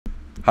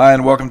Hi,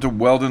 and welcome to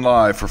Weldon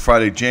Live for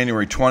Friday,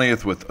 January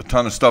 20th with a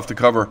ton of stuff to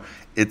cover.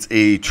 It's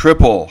a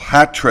triple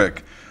hat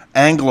trick,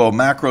 Anglo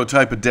macro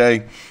type of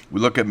day.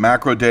 We look at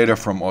macro data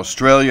from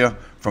Australia,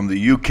 from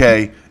the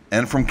UK,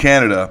 and from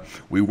Canada.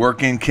 We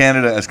work in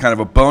Canada as kind of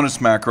a bonus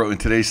macro in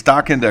today's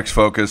stock index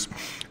focus,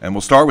 and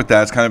we'll start with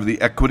that. It's kind of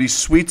the equity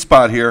sweet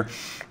spot here,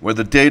 where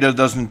the data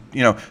doesn't,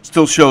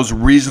 still shows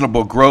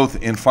reasonable growth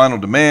in final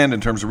demand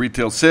in terms of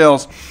retail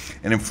sales,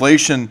 and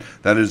inflation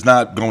that is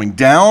not going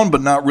down,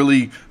 but not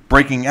really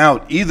breaking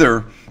out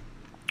either,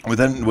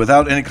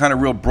 without any kind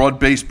of real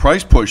broad-based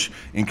price push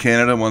in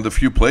Canada, one of the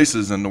few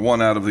places, and the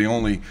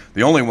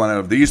only one out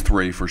of these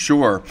three for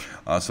sure.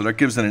 So that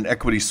gives it an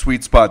equity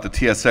sweet spot. The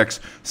TSX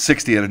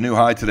 60 at a new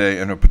high today,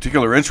 and a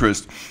particular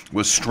interest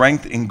was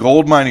strength in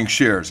gold mining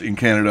shares in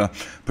Canada,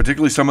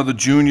 particularly some of the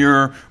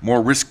junior,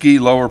 more risky,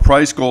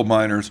 lower-priced gold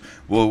miners.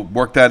 We'll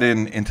work that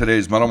in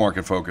today's metal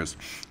market focus.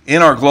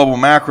 In our global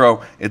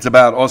macro, it's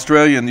about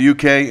Australia and the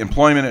UK,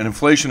 employment and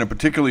inflation, and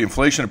particularly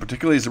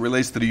as it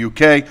relates to the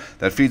UK.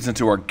 That feeds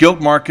into our gilt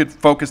market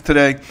focus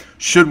today.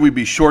 Should we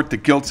be short the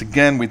gilts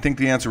again? We think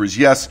the answer is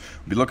yes.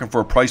 We'll be looking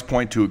for a price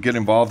point to get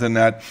involved in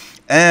that.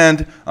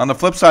 And on the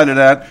flip side of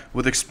that,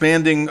 with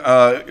expanding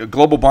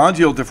global bond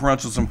yield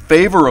differentials in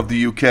favor of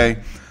the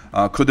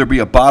UK, could there be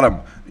a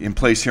bottom in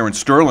place here in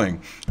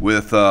sterling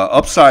with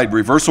upside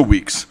reversal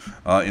weeks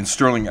in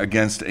sterling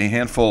against a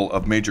handful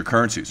of major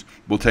currencies?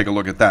 We'll take a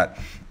look at that.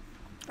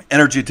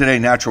 Energy today,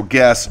 natural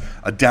gas,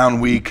 a down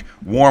week,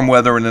 warm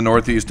weather in the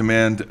Northeast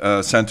demand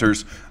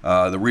centers,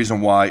 the reason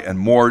why, and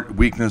more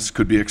weakness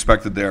could be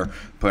expected there,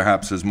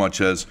 perhaps as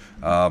much as,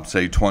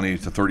 say, 20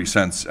 to 30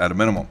 cents at a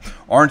minimum.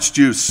 Orange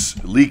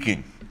juice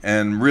leaking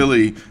and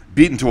really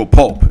beaten to a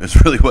pulp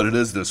is really what it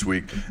is this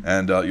week,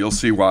 and you'll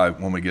see why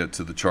when we get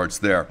to the charts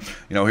there.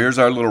 Here's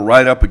our little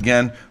write-up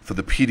again for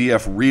the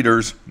PDF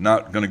readers.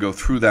 Not going to go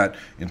through that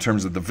in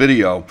terms of the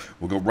video.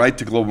 We'll go right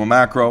to global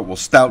macro. We'll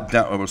start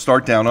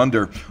down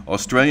under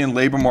Australian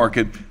labor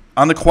market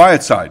on the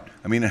quiet side.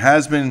 It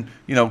has been,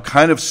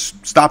 kind of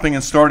stopping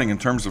and starting in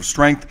terms of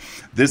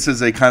strength. This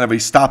is a kind of a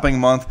stopping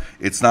month.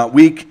 It's not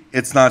weak.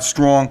 It's not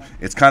strong.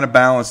 It's kind of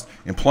balanced.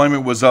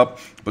 Employment was up,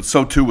 but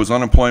so too was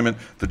unemployment.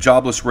 The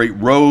jobless rate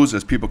rose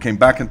as people came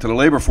back into the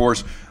labor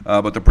force,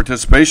 but the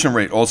participation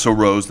rate also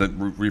rose. That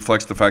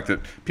reflects the fact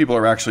that people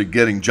are actually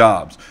getting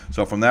jobs.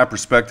 So from that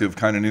perspective,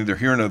 kind of neither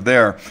here nor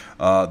there,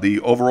 the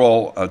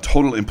overall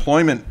total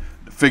employment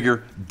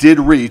figure did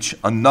reach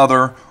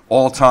another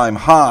all-time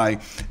high,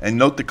 and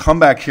note the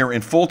comeback here in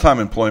full-time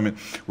employment,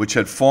 which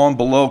had fallen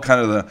below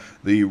kind of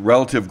the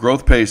relative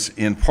growth pace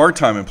in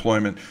part-time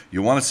employment.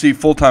 You want to see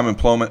full-time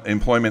employment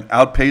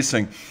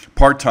outpacing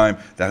part-time.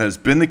 That has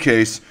been the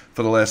case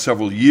for the last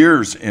several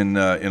years in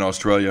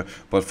Australia,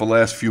 but for the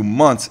last few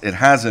months it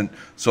hasn't.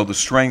 So the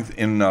strength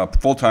in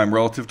full-time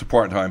relative to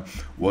part-time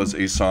was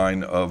a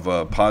sign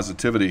of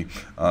positivity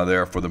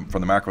there from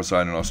the macro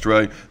side in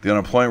Australia. The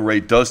unemployment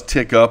rate does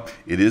tick up.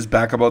 It is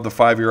back above the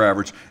 5-year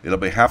average.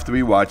 It'll have to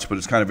be watched, but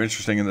it's kind of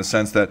interesting in the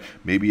sense that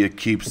maybe it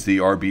keeps the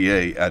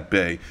RBA at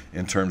bay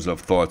in terms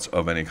of thoughts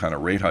of any kind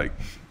of rate hike.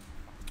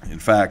 In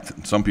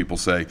fact, some people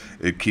say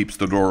it keeps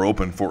the door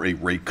open for a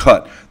rate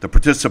cut. The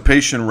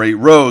participation rate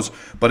rose,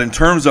 but in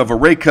terms of a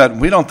rate cut,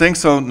 we don't think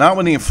so. Not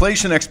when the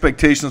inflation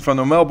expectations from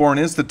the Melbourne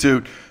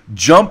Institute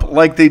jump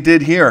like they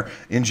did here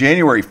in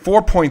January.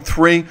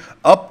 4.3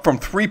 up from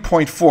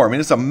 3.4.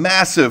 It's a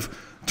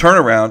massive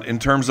turnaround in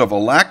terms of a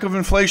lack of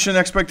inflation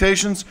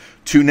expectations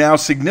to now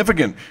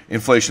significant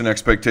inflation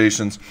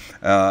expectations,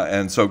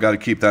 and so got to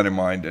keep that in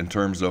mind in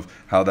terms of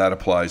how that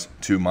applies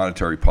to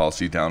monetary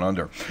policy down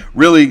under.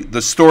 Really,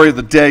 the story of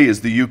the day is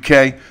the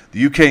UK.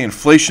 The UK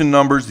inflation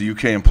numbers, the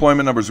UK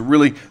employment numbers,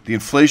 really the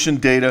inflation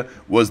data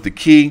was the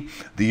key.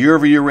 The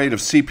year-over-year rate of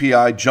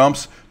CPI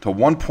jumps to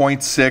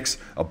 1.6,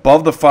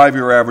 above the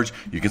 5-year average.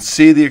 You can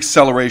see the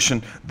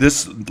acceleration.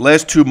 This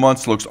last 2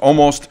 months looks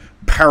almost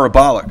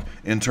parabolic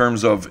in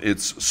terms of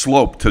its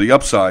slope to the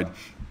upside.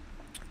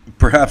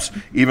 Perhaps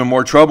even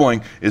more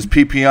troubling is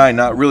PPI,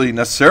 not really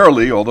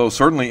necessarily, although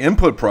certainly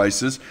input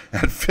prices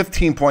at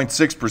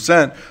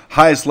 15.6%,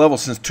 highest level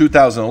since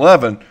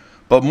 2011,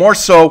 but more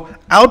so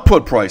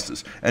output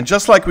prices. And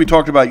just like we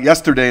talked about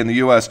yesterday in the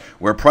U.S.,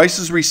 where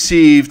prices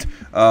received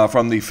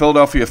from the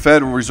Philadelphia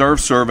Federal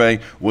Reserve Survey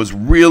was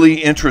really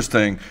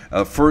interesting.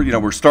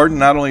 We're starting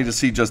not only to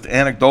see just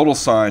anecdotal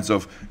signs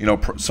of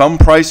some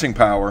pricing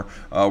power,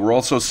 we're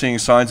also seeing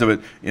signs of it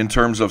in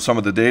terms of some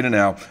of the data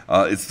now.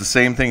 It's the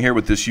same thing here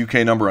with this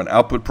UK number on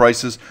output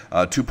prices,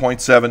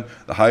 2.7,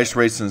 the highest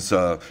rate since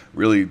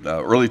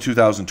early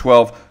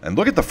 2012. And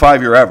look at the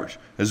 5-year average.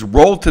 Has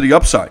rolled to the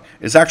upside.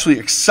 It's actually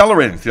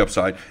accelerating to the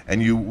upside,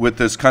 and you, with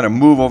this kind of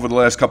move over the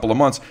last couple of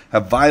months,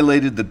 have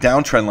violated the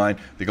downtrend line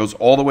that goes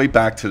all the way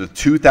back to the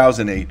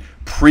 2008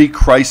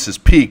 pre-crisis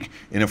peak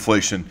in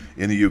inflation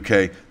in the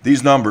UK.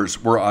 these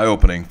numbers were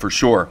eye-opening for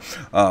sure.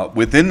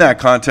 Within that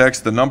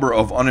context, the number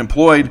of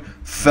unemployed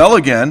fell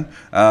again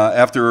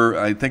after,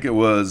 I think it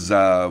was,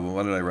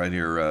 what did I write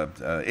here,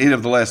 8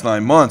 of the last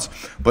 9 months.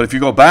 But if you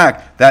go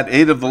back, that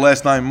 8 of the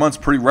last 9 months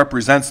pretty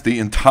represents the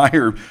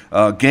entire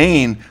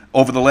gain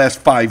over the last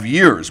 5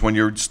 years, when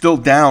you're still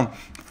down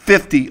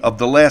 50 of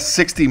the last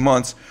 60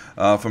 months.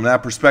 From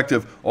that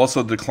perspective,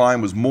 also the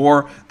decline was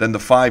more than the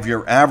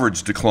 5-year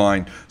average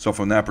decline. So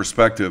from that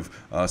perspective,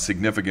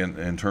 significant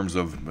in terms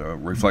of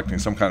reflecting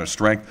some kind of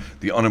strength.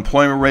 The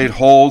unemployment rate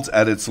holds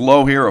at its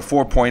low here of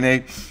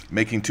 4.8,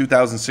 making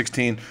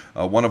 2016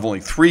 one of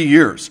only 3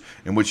 years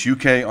in which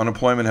UK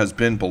unemployment has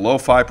been below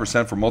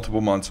 5% for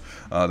multiple months.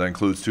 That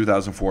includes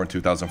 2004 and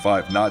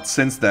 2005. Not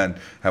since then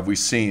have we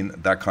seen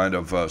that kind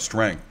of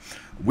strength.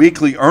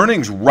 Weekly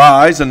earnings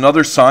rise,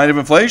 another sign of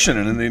inflation.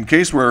 And in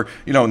case where,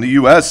 in the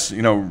U.S.,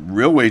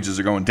 real wages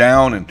are going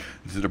down, and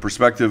to the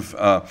perspective,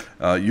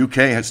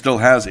 UK still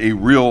has a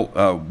real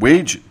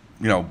wage,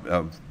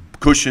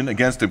 cushion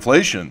against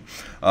inflation.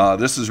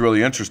 This is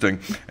really interesting.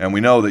 And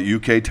we know that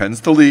UK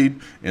tends to lead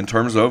in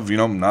terms of,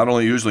 not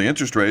only usually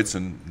interest rates,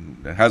 and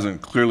it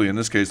hasn't clearly in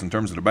this case in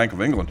terms of the Bank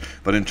of England,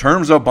 but in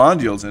terms of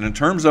bond yields and in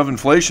terms of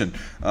inflation,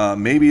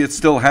 maybe it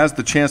still has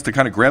the chance to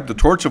kind of grab the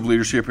torch of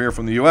leadership here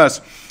from the U.S.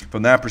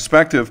 From that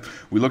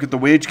perspective, we look at the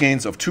wage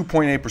gains of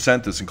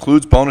 2.8%. This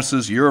includes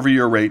bonuses,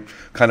 year-over-year rate,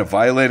 kind of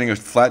violating a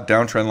flat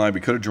downtrend line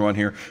we could have drawn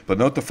here. But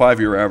note the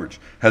 5-year average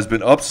has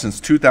been up since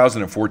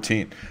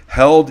 2014,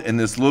 held in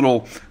this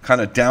little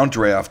kind of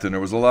downdraft, and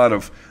there was a lot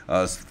of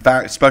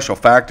special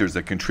factors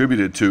that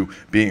contributed to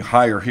being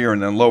higher here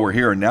and then lower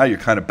here, and now you're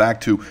kind of back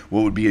to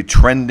what would be a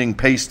trending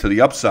pace to the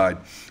upside.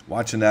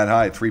 Watching that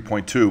high at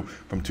 3.2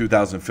 from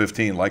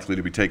 2015, likely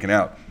to be taken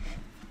out.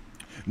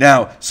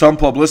 Now, some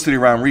publicity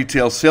around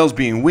retail sales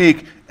being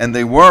weak, and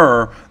they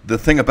were. The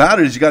thing about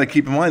it is you got to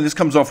keep in mind this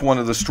comes off one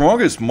of the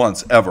strongest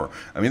months ever.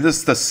 I mean, this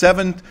is the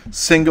 7th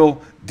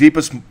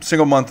deepest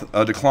single month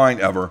decline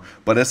ever,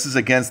 but this is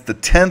against the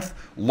 10th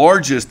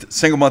largest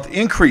single month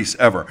increase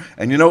ever.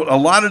 And a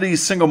lot of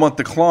these single month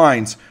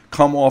declines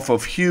come off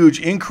of huge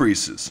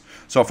increases.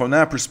 So from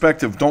that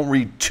perspective, don't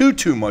read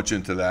too much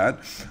into that.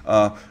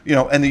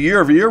 And the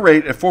year-over-year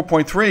rate at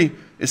 4.3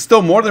 is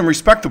still more than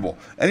respectable.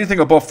 Anything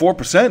above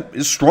 4%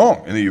 is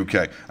strong in the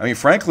UK. I mean,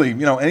 frankly,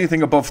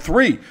 anything above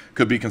 3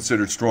 could be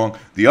considered strong.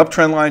 The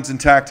uptrend line's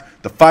intact.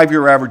 The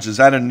 5-year average is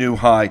at a new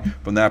high.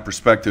 From that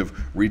perspective,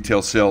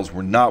 retail sales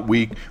were not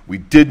weak. We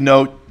did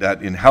note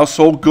that in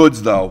household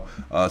goods, though,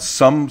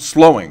 some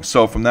slowing.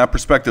 So from that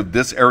perspective,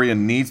 this area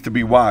needs to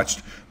be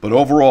watched. But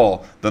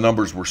overall, the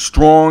numbers were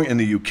strong in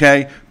the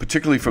UK,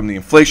 particularly from the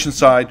inflation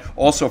side,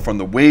 also from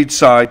the wage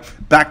side,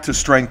 back to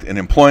strength in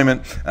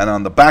employment. And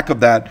on the back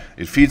of that,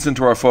 it feeds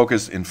into our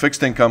focus in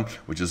fixed income,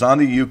 which is on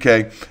the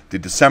UK. The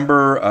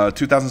December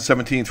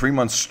 2017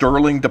 3-month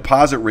sterling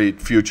deposit rate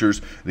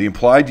futures, the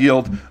implied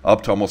yield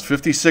up to almost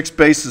 56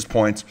 basis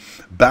points,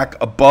 back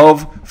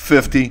above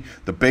 50.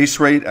 The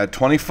base rate at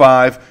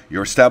 25.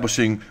 You're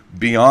establishing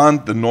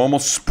beyond the normal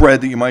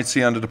spread that you might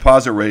see on the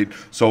deposit rate.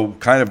 So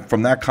kind of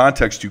from that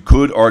context, you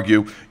could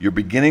argue you're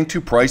beginning to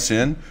price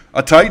in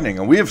a tightening.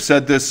 And we have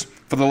said this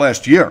for the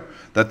last year,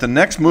 that the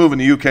next move in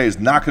the UK is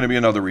not going to be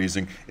another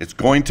easing. It's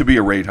going to be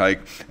a rate hike.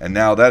 And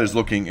now that is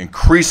looking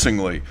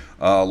increasingly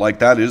like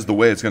that is the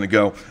way it's going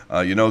to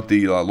go. You note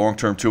the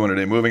long-term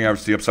 200-day moving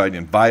average to the upside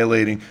and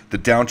violating the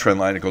downtrend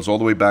line. It goes all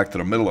the way back to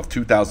the middle of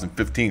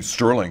 2015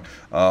 sterling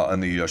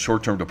and the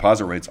short-term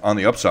deposit rates on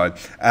the upside,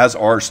 as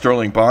are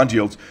sterling bond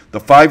yields.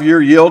 The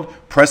 5-year yield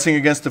pressing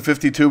against the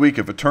 52-week.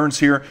 If it turns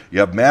here, you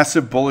have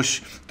massive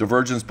bullish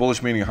divergence,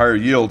 bullish meaning higher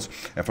yields.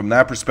 And from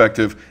that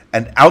perspective,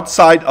 an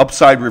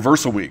outside-upside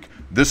reversal week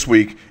this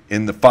week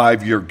in the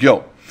 5-year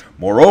gilt.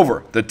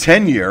 Moreover, the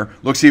 10-year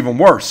looks even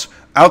worse.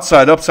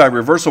 Outside-upside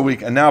reversal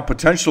week, and now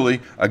potentially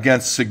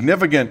against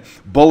significant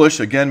bullish,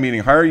 again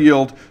meaning higher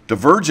yield,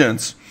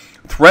 divergence,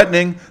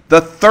 threatening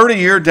the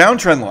 30-year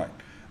downtrend line.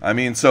 I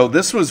mean, so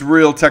this was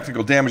real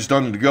technical damage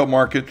done in the gilt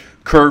market.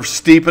 Curve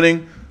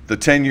steepening, the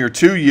 10-year,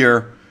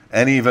 2-year,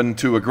 and even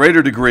to a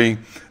greater degree,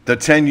 the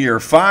 10-year,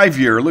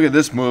 5-year. Look at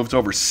this move. It's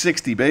over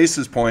 60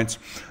 basis points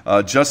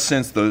just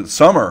since the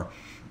summer.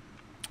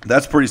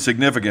 That's pretty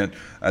significant.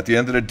 At the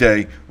end of the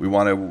day, we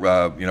want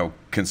to,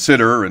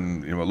 consider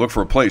and look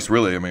for a place.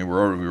 Really, I mean,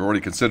 we're already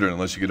considering,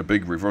 unless you get a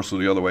big reversal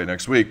the other way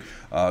next week,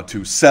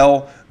 to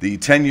sell the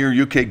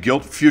 10-year UK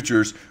gilt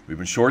futures. We've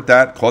been short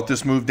that, caught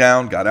this move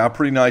down, got out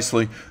pretty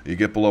nicely. You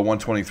get below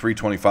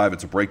 123.25,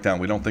 it's a breakdown.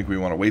 We don't think we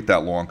want to wait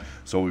that long,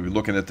 so we'll be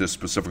looking at this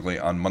specifically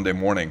on Monday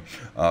morning.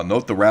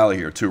 Note the rally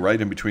here too, right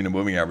in between the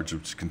moving average,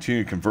 which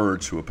continued to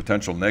converge to a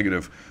potential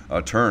negative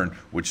turn,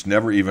 which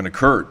never even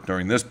occurred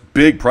during this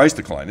big price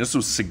decline. This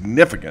was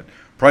significant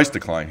price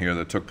decline here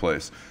that took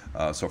place.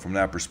 So from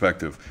that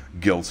perspective,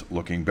 gilts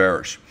looking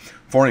bearish.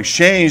 Foreign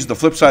exchange, the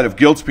flip side of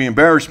gilts being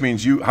bearish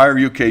means higher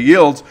UK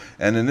yields,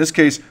 and in this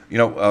case,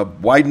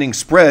 widening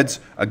spreads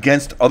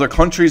against other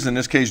countries, in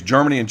this case,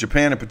 Germany and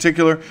Japan in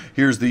particular.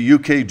 Here's the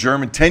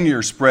UK-German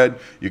 10-year spread.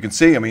 You can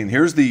see, I mean,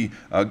 here's the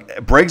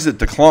Brexit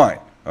decline.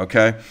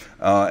 Okay,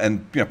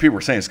 and people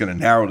were saying it's going to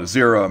narrow to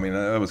zero. I mean,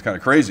 that was kind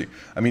of crazy.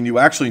 I mean, you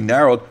actually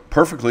narrowed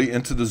perfectly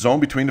into the zone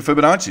between the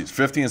Fibonacci's,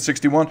 50 and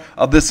 61,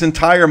 of this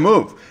entire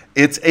move.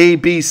 It's A,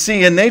 B,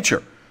 C in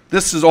nature.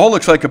 This all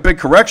looks like a big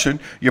correction.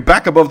 You're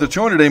back above the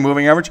 200-day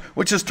moving average,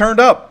 which has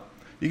turned up.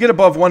 You get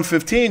above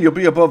 115, you'll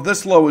be above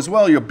this low as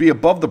well. You'll be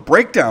above the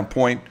breakdown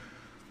point.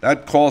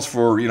 That calls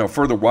for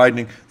further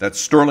widening. That's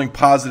sterling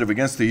positive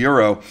against the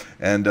euro,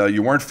 and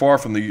you weren't far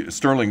from the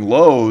sterling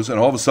lows, and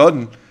all of a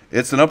sudden,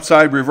 it's an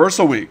upside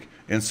reversal week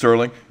in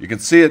sterling. You can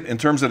see it in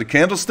terms of the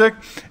candlestick.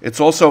 It's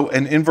also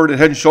an inverted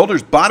head and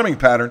shoulders bottoming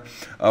pattern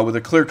with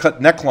a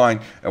clear-cut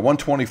neckline at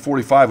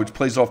 120.45, which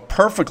plays off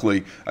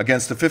perfectly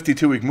against the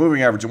 52-week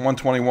moving average at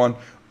 121,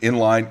 in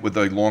line with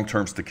a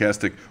long-term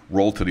stochastic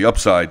roll to the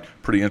upside.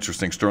 Pretty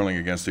interesting, sterling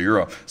against the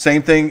euro.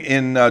 Same thing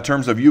in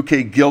terms of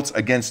UK gilts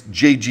against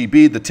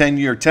JGB, the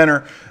 10-year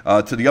tenor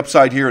to the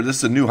upside here. This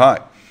is a new high.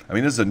 I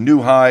mean, this is a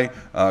new high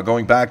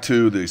going back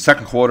to the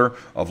second quarter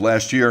of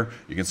last year.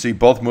 You can see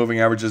both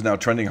moving averages now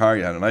trending higher.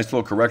 You had a nice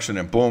little correction,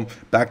 and boom,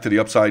 back to the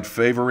upside,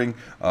 favoring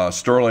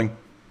sterling,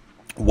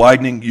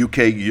 widening UK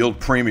yield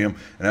premium.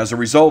 And as a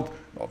result,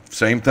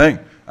 same thing.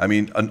 I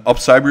mean, an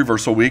upside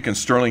reversal week in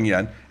sterling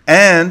yen.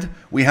 And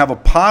we have a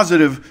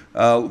positive,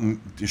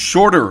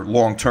 shorter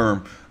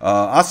long-term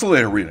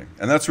oscillator reading,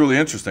 and that's really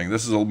interesting.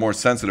 This is a more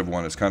sensitive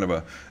one. It's kind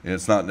of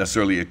it's not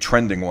necessarily a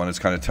trending one. It's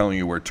kind of telling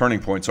you where turning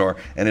points are,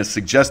 and it's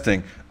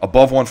suggesting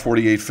above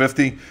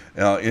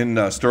 148.50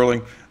 in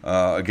sterling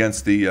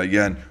against the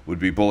yen would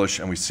be bullish,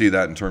 and we see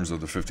that in terms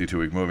of the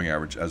 52-week moving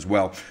average as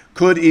well.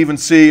 Could even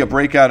see a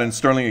breakout in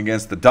sterling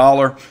against the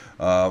dollar.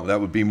 That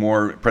would be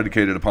more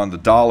predicated upon the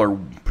dollar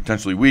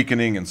potentially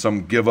weakening and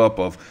some give up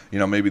of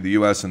maybe the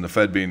U.S. and the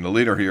Fed being the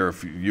leader here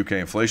if UK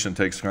inflation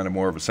takes kind of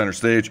more of a center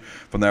stage.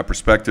 From that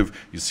perspective,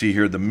 you see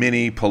here the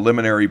mini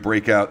preliminary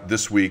breakout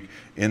this week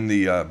in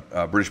the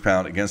British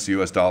pound against the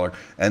U.S. dollar,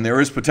 and there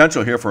is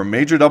potential here for a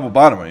major double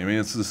bottom. I mean,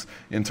 it's this,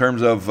 in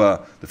terms of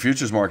the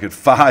futures market,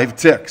 5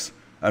 ticks.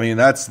 I mean,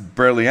 that's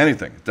barely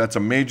anything. That's a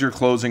major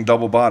closing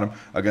double bottom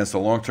against a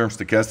long-term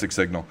stochastic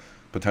signal,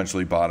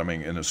 potentially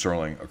bottoming in the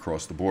sterling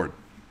across the board.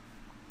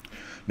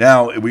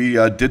 Now, we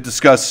did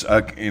discuss,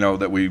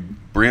 that we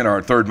bring in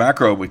our third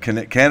macro with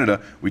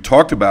Canada. We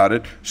talked about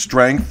it,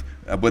 strength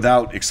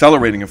without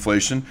accelerating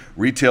inflation.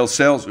 Retail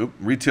sales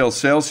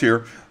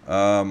here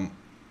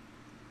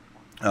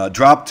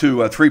dropped to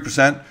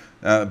 3%,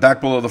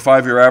 back below the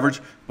 5-year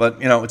average. But,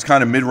 it's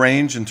kind of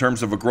mid-range in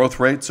terms of a growth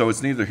rate, so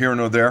it's neither here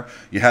nor there.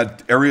 You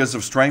had areas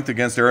of strength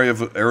against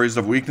areas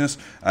of weakness.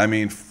 I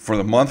mean, for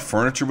the month,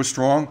 furniture was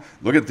strong.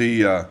 Look at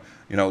the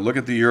look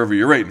at the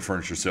year-over-year rate in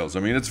furniture sales. I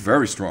mean, it's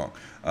very strong.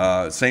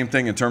 Same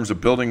thing in terms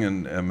of building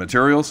and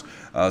materials.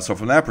 So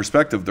from that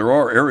perspective, there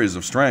are areas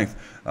of strength.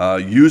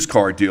 Used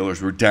car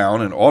dealers were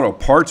down and auto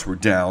parts were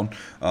down.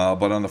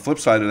 But on the flip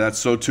side of that,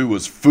 so too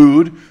was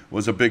food,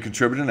 was a big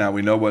contributor. Now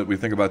we know what we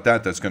think about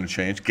that. That's going to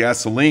change.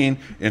 Gasoline,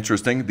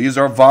 interesting. These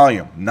are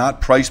volume,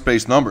 not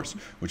price-based numbers,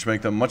 which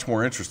make them much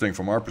more interesting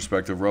from our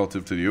perspective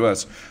relative to the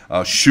U.S.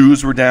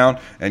 Shoes were down,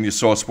 and you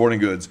saw sporting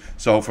goods.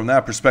 So from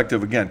that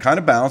perspective, again, kind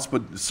of balanced,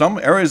 but some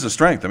areas of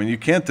strength. I mean, you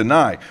can't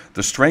deny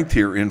the strength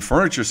here in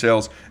furniture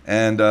sales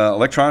and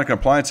electronic and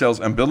appliance sales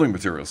and building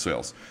material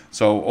sales.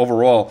 So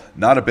overall,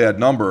 not a bad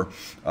number.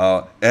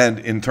 And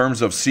in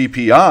terms of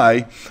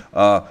CPI,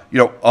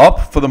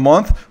 up for the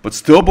month, but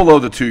still below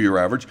the 2-year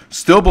average,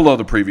 still below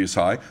the previous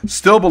high,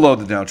 still below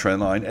the downtrend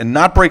line, and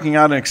not breaking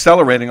out and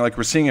accelerating like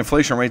we're seeing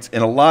inflation rates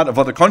in a lot of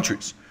other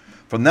countries.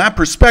 From that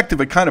perspective,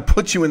 it kind of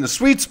puts you in the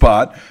sweet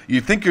spot. You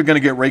think you're going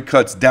to get rate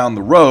cuts down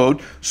the road.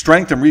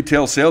 Strength in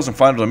retail sales and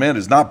final demand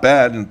is not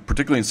bad, and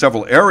particularly in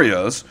several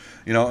areas.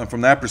 And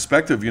from that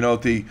perspective,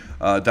 the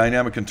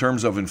dynamic in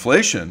terms of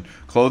inflation,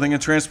 clothing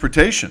and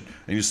transportation,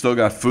 and you still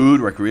got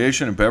food,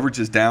 recreation, and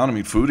beverages down. I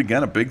mean, food,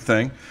 again, a big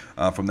thing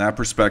from that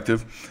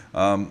perspective.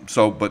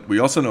 But we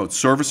also know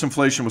service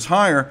inflation was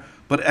higher,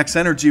 but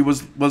ex-energy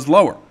was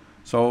lower.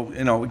 So,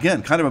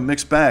 again, kind of a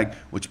mixed bag,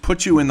 which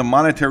puts you in the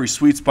monetary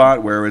sweet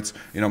spot where it's,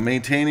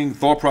 maintaining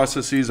thought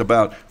processes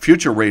about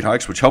future rate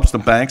hikes, which helps the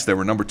banks. They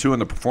were number 2 in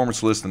the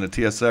performance list in the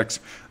TSX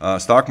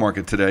stock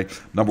market today.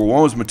 Number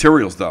 1 was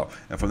materials, though.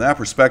 And from that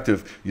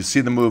perspective, you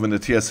see the move in the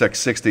TSX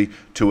 60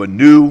 to a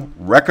new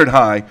record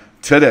high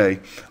today,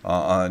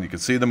 and you can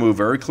see the move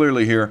very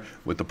clearly here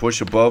with the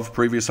push above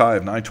previous high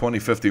of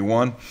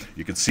 920.51.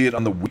 You can see it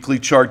on the weekly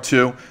chart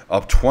too,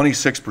 up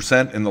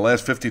 26% in the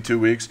last 52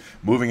 weeks.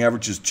 Moving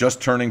average is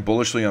just turning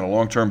bullishly on a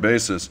long-term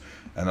basis,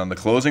 and on the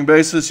closing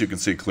basis, you can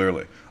see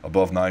clearly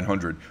above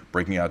 900,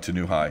 breaking out to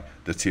new high,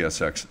 the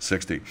TSX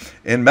 60.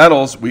 In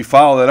metals, we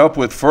follow that up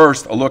with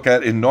first a look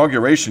at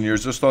inauguration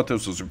years. Just thought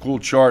this was a cool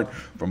chart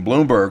from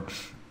Bloomberg.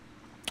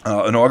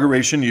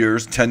 Inauguration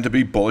years tend to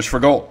be bullish for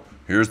gold.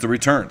 Here's the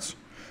returns.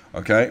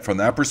 Okay, from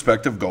that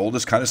perspective, gold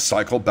has kind of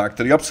cycled back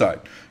to the upside.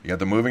 You got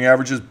the moving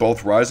averages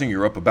both rising.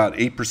 You're up about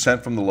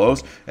 8% from the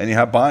lows, and you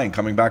have buying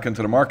coming back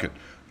into the market.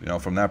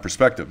 from that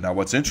perspective. Now,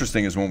 what's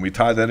interesting is when we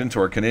tie that into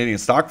our Canadian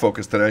stock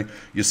focus today,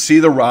 you see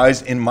the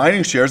rise in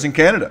mining shares in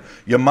Canada.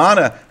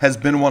 Yamana has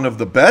been one of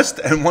the best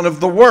and one of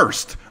the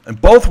worst in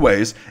both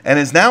ways, and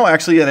is now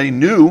actually at a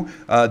new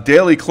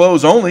daily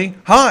close only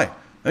high.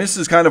 This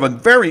is kind of a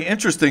very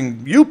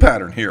interesting U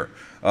pattern here.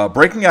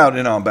 Breaking out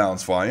in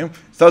on-balance volume.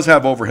 It does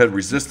have overhead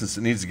resistance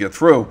it needs to get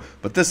through,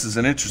 but this is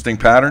an interesting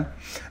pattern,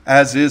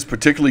 as is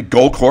particularly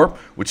Goldcorp,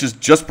 which is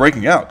just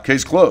breaking out.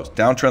 Case closed.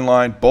 Downtrend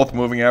line, both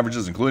moving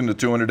averages, including the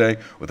 200-day,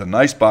 with a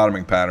nice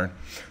bottoming pattern.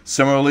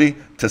 Similarly,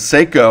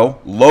 Taseko,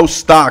 low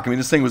stock. I mean,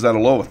 this thing was at a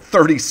low of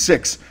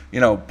 36,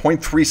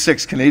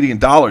 0.36 Canadian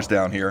dollars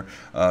down here,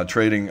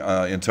 trading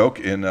in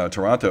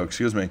Toronto,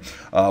 excuse me.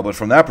 But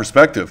from that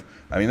perspective,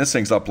 I mean, this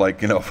thing's up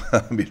like, like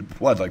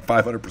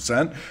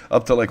 500%,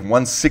 up to like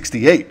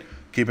 168.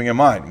 Keeping in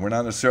mind, we're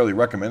not necessarily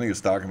recommending a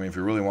stock. I mean, if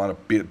you really want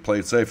to play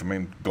it safe, I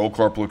mean,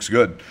 Goldcorp looks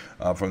good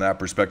from that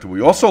perspective.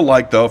 We also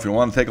like, though, if you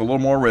want to take a little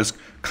more risk,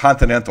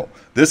 Continental.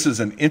 This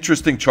is an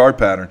interesting chart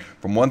pattern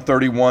from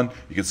 131.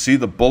 You can see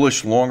the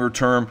bullish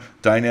longer-term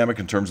dynamic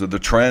in terms of the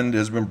trend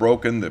has been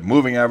broken. The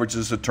moving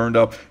averages have turned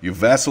up. You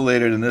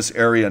vacillated in this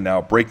area,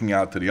 now breaking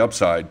out to the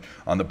upside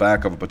on the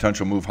back of a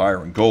potential move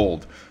higher in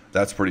gold.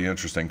 That's pretty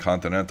interesting,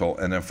 Continental.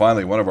 And then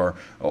finally, one of our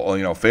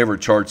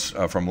favorite charts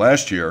from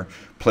last year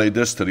played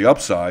this to the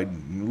upside.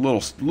 A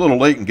little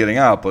late in getting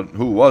out, but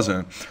who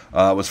wasn't?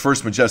 Was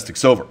First Majestic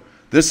Silver.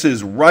 This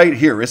is right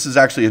here. This is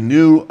actually a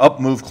new up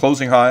move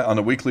closing high on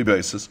a weekly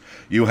basis.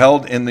 You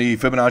held in the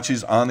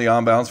Fibonacci's on the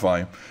on-balance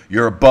volume.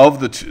 You're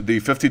above the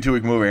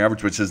 52-week moving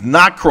average, which has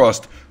not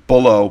crossed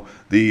below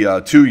the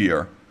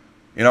 2-year.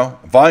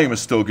 Volume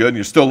is still good, and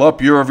you're still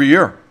up year over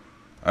year.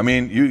 I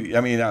mean,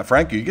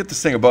 frankly, you get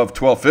this thing above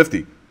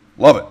 1250.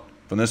 Love it.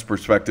 From this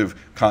perspective,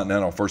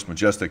 Continental, First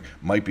Majestic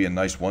might be a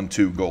nice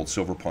 1-2 gold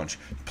silver punch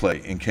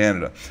play in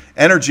Canada.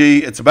 Energy,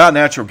 it's about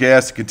natural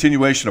gas,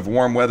 continuation of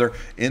warm weather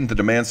in the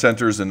demand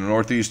centers in the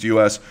Northeast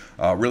U.S.,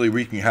 really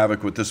wreaking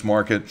havoc with this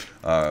market.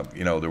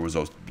 There was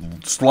a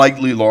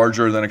slightly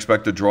larger than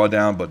expected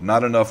drawdown, but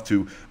not enough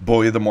to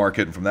buoy the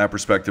market. And from that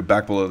perspective,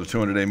 back below the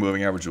 200-day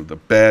moving average with a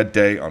bad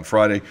day on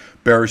Friday.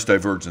 Bearish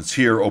divergence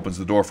here opens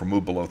the door for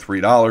move below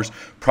 $3.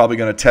 Probably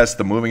going to test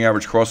the moving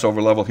average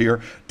crossover level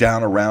here,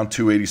 down around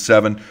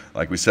 287.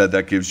 Like we said,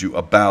 that gives you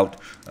about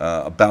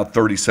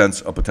 30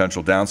 cents of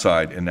potential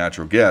downside in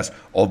natural gas,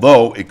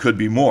 although it could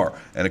be more.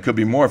 And it could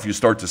be more if you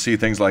start to see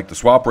things like the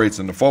swap rates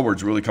and the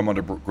forwards really come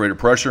under greater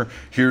pressure.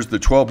 Here's the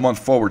 12-month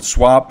forward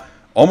swap,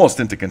 almost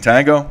into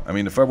contango. I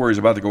mean, the February is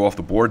about to go off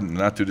the board in the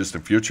not too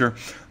distant future.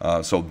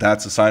 So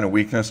that's a sign of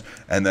weakness.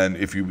 And then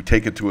if you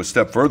take it to a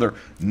step further,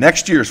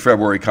 next year's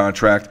February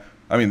contract,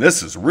 I mean,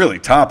 this is really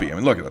toppy. I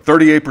mean, look at it,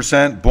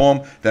 38%,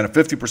 boom, then a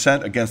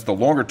 50% against the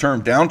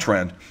longer-term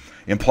downtrend.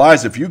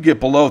 Implies if you get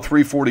below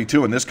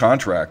 342 in this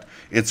contract,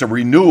 it's a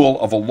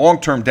renewal of a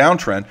long-term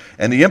downtrend,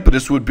 and the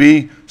impetus would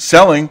be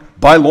selling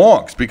by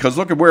longs, because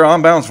look at where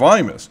on-balance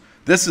volume is.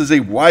 This is a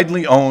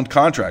widely owned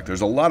contract.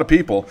 There's a lot of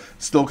people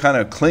still kind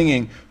of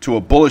clinging to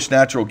a bullish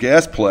natural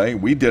gas play.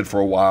 We did for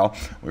a while.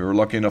 We were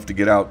lucky enough to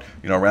get out,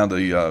 around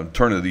the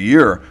turn of the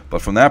year.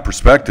 But from that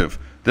perspective,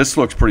 this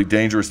looks pretty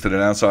dangerous to the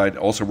downside.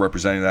 Also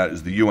representing that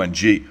is the UNG,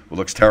 which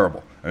looks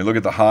terrible. I mean, look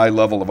at the high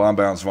level of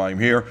on-balance volume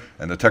here,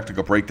 and the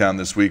technical breakdown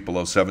this week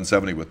below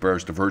 770 with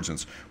bearish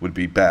divergence would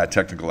be bad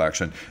technical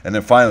action. And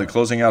then finally,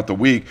 closing out the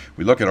week,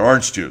 we look at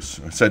orange juice.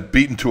 It said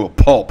beaten to a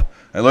pulp.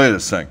 And look at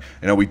this thing.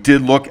 We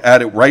did look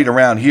at it right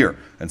around here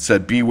and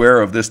said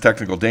beware of this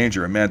technical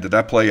danger. And man, did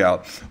that play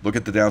out. Look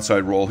at the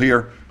downside roll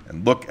here,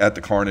 and look at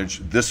the carnage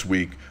this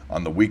week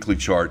on the weekly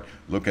chart,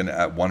 looking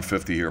at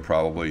 150 here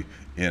probably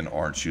in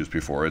orange juice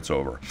before it's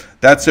over.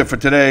 That's it for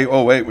today.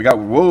 Oh wait, we got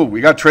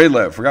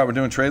TradeLab. Forgot we're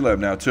doing TradeLab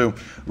now too.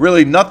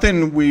 Really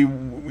nothing. We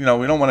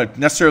don't want to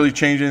necessarily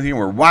change anything.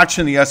 We're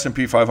watching the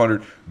S&P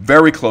 500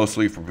 very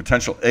closely for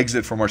potential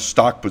exit from our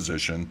stock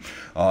position,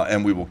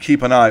 and we will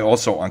keep an eye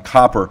also on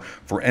copper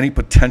for any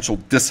potential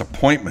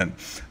disappointment.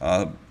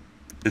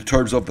 In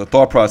terms of the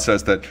thought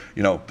process that,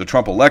 the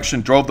Trump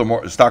election drove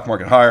the stock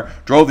market higher,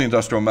 drove the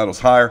industrial metals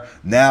higher,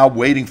 now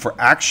waiting for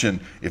action.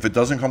 If it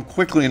doesn't come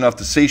quickly enough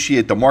to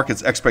satiate the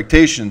market's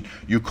expectation,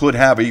 you could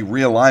have a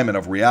realignment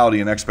of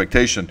reality and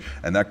expectation,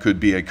 and that could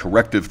be a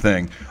corrective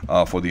thing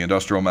for the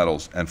industrial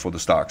metals and for the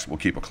stocks. We'll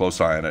keep a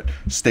close eye on it.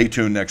 Stay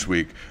tuned next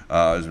week,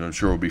 as I'm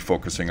sure we'll be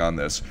focusing on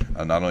this,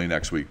 not only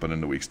next week, but in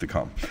the weeks to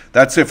come.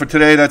 That's it for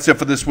today. That's it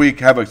for this week.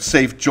 Have a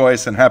safe,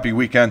 joyous, and happy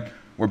weekend.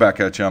 We're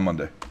back at you on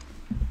Monday.